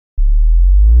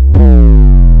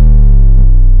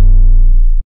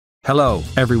Hello,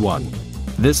 everyone.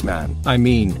 This man, I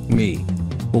mean, me,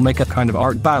 will make a kind of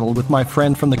art battle with my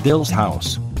friend from the Dill's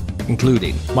house,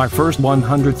 including my first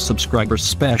 100 subscribers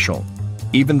special.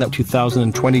 Even though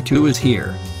 2022 is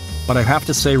here. But I have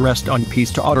to say rest on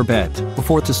peace to Otterbet.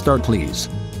 Before to start, please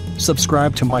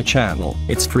subscribe to my channel,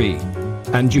 it's free.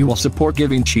 And you will support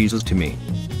giving cheeses to me.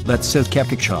 That says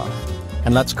Kepkicha.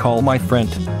 And let's call my friend.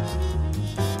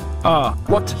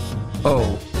 What?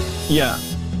 Oh. Yeah.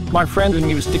 My friend and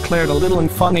Muse declared a little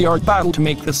and funny art battle to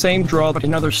make the same draw but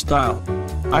in other style.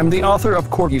 I'm the author of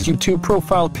Corgi's YouTube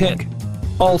profile pic.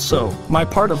 Also, my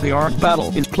part of the art battle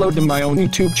is uploaded in my own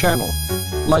YouTube channel.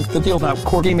 Like the deal that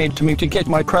Corgi made to me to get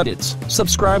my credits,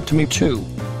 subscribe to me too.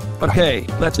 But hey,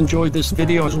 let's enjoy this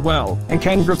video as well, and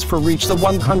congrats for reach the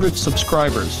 100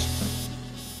 subscribers.